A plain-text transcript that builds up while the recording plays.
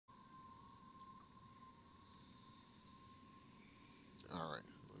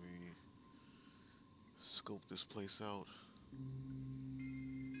scope this place out. I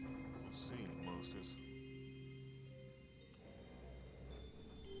don't see any monsters.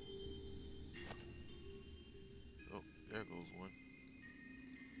 Oh, there goes one.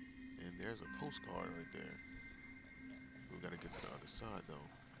 And there's a postcard right there. We gotta get to the other side though.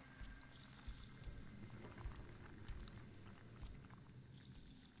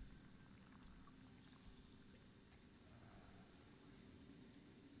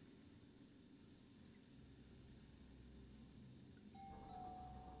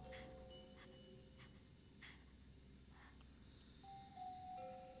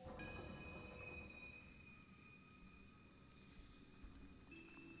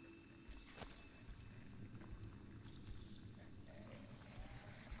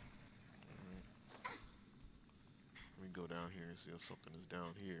 Let me go down here and see if something is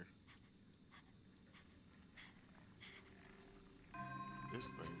down here. This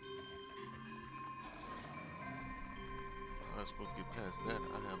thing. How am I supposed to get past that?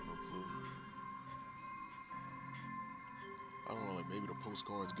 I have no clue. I don't know, like maybe the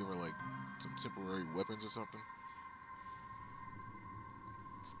postcards give her like some temporary weapons or something.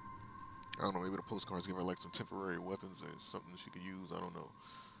 I don't know, maybe the postcards give her like some temporary weapons or something she could use. I don't know.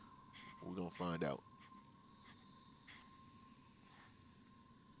 We're gonna find out.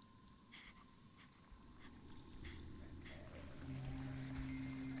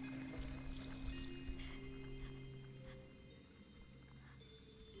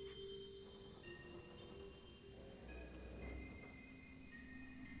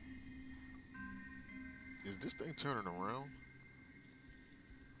 Is this thing turning around?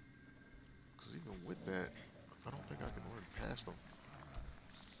 Because even with that, I don't think I can run past them.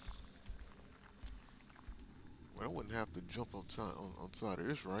 Well, I wouldn't have to jump on side of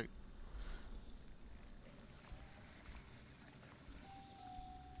this, right?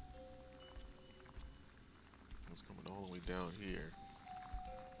 It's coming all the way down here.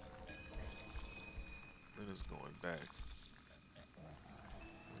 Then it's going back.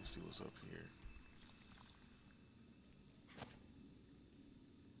 Let me see what's up here.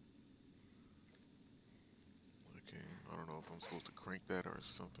 Okay, I don't know if I'm supposed to crank that or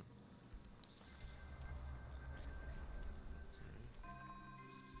something. Okay.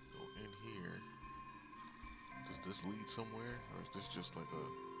 Go in here. Does this lead somewhere? Or is this just like a...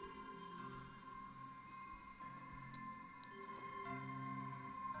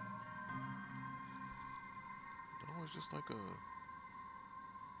 No, it's just like a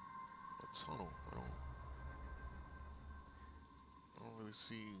tunnel. I don't really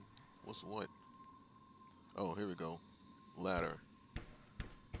see what's what. Oh, here we go. Ladder.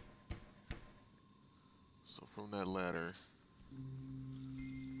 So from that ladder,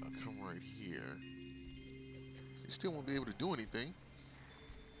 I come right here. You still won't be able to do anything.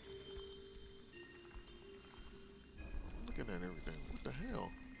 I'm looking at everything. What the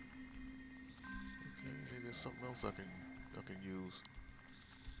hell? Okay, maybe there's something else I can use.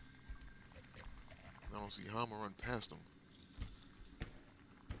 I don't see how I'm gonna run past them.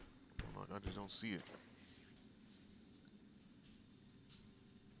 I just don't see it.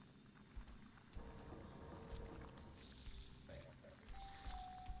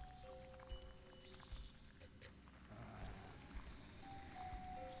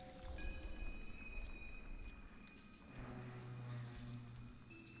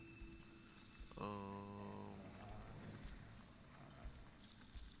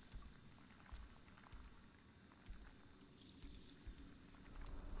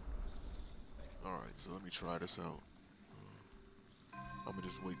 Alright, so let me try this out. I'm gonna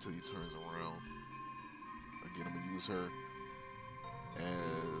just wait till he turns around. Again, I'm gonna use her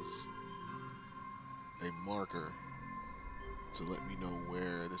as a marker to let me know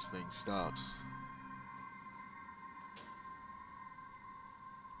where this thing stops.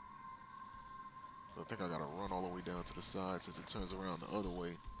 I think I gotta run all the way down to the side since it turns around the other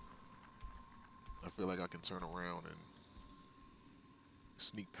way. I feel like I can turn around and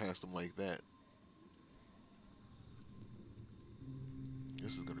sneak past them like that.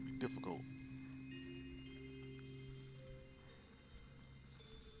 This is gonna be difficult.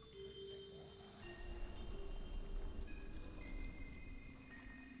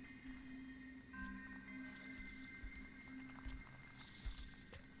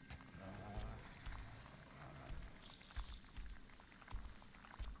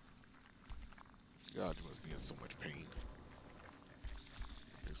 God, you must be in so much pain.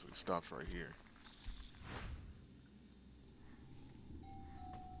 Okay, so he stops right here.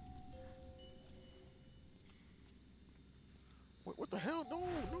 What the hell? No,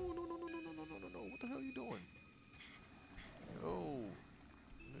 no, no, no, no, no, no, no, no, no, no. What the hell are you doing? No.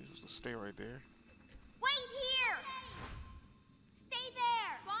 You're supposed to stay right there. Wait!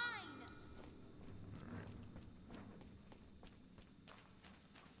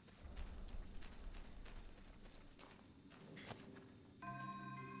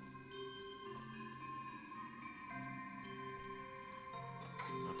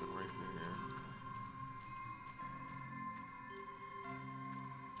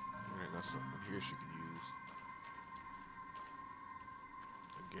 got something in here she can use.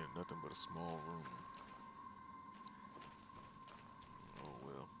 Again, nothing but a small room. Oh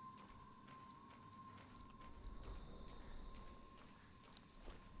well.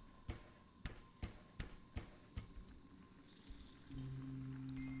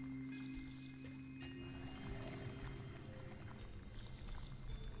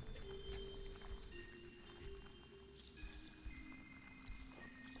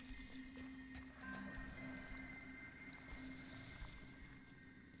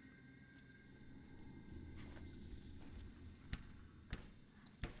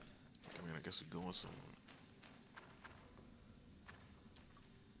 I mean, I guess we're going somewhere.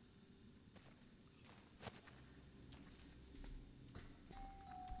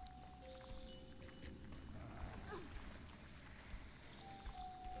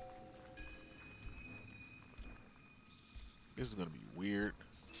 This is gonna be weird.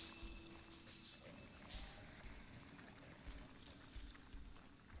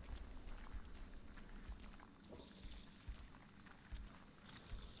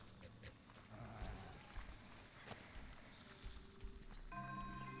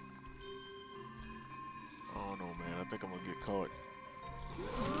 I don't know, man. I think I'm gonna get caught.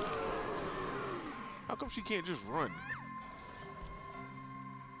 How come she can't just run?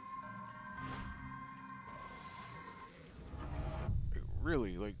 Like,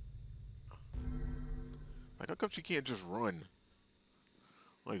 really, like how come she can't just run?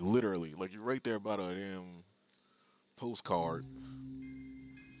 Like literally, like you're right there about a damn postcard.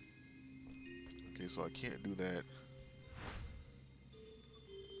 Okay, so I can't do that.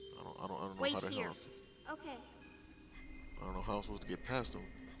 I don't know Wait how the here. hell. Okay. I don't know how I'm supposed to get past him.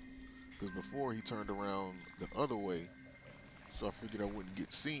 Because before he turned around the other way, so I figured I wouldn't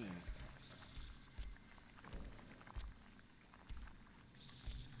get seen.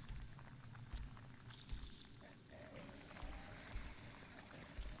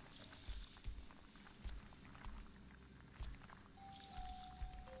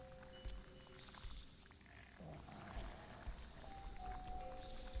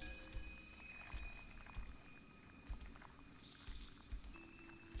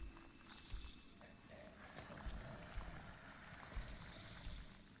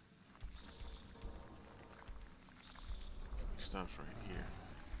 He stops right here.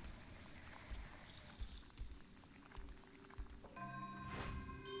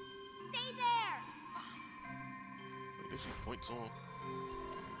 Stay there! Wait, did she point to him?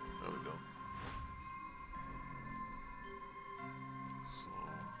 There we go. So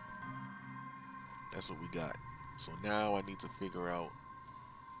that's what we got. So now I need to figure out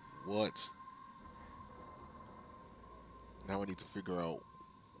what. Now I need to figure out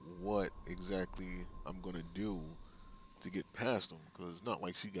what exactly I'm gonna do to get past him. Cause it's not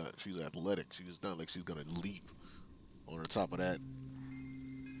like she's athletic. She's not like she's gonna leap on the top of that.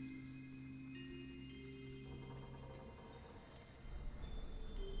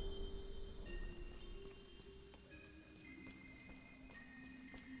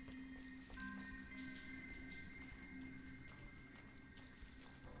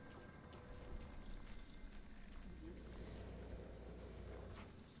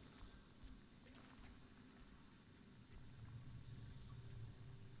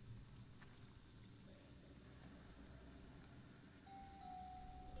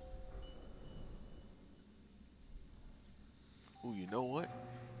 Ooh, you know what?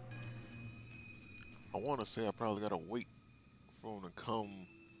 I want to say I probably gotta wait for him to come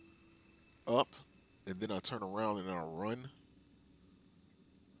up, and then I turn around and I run.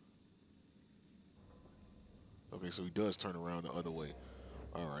 Okay, so he does turn around the other way.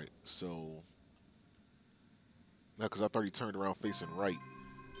 All right, so now because I thought he turned around facing right,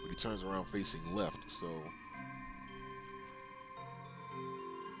 but he turns around facing left. So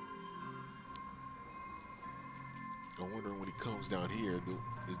I'm wondering when he comes down here,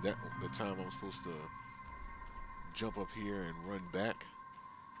 is that the time I'm supposed to jump up here and run back,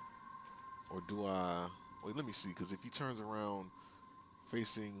 or do I? Wait, let me see. Because if he turns around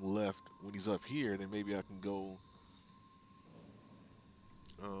facing left when he's up here, then maybe I can go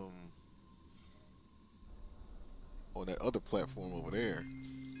um, on that other platform over there.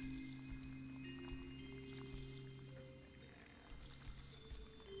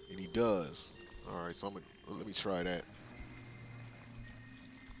 And he does. All right, so let me try that.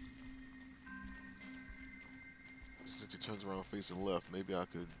 Since he turns around facing left, maybe I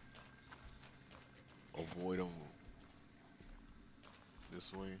could avoid him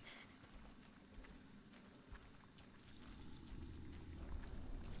this way.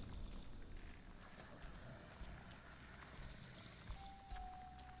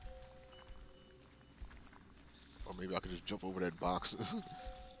 Or maybe I could just jump over that box.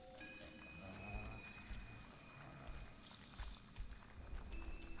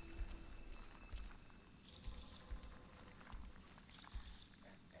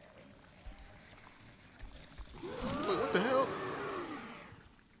 Wait, what the hell?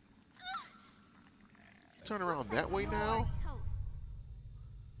 Turn around that way now?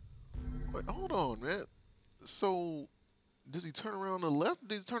 Wait, hold on, man. So, does he turn around the left? Or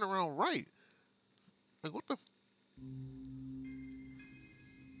does he turn around right? Like, what the?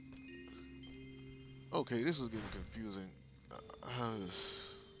 Okay, this is getting confusing. I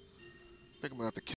think I'm gonna have to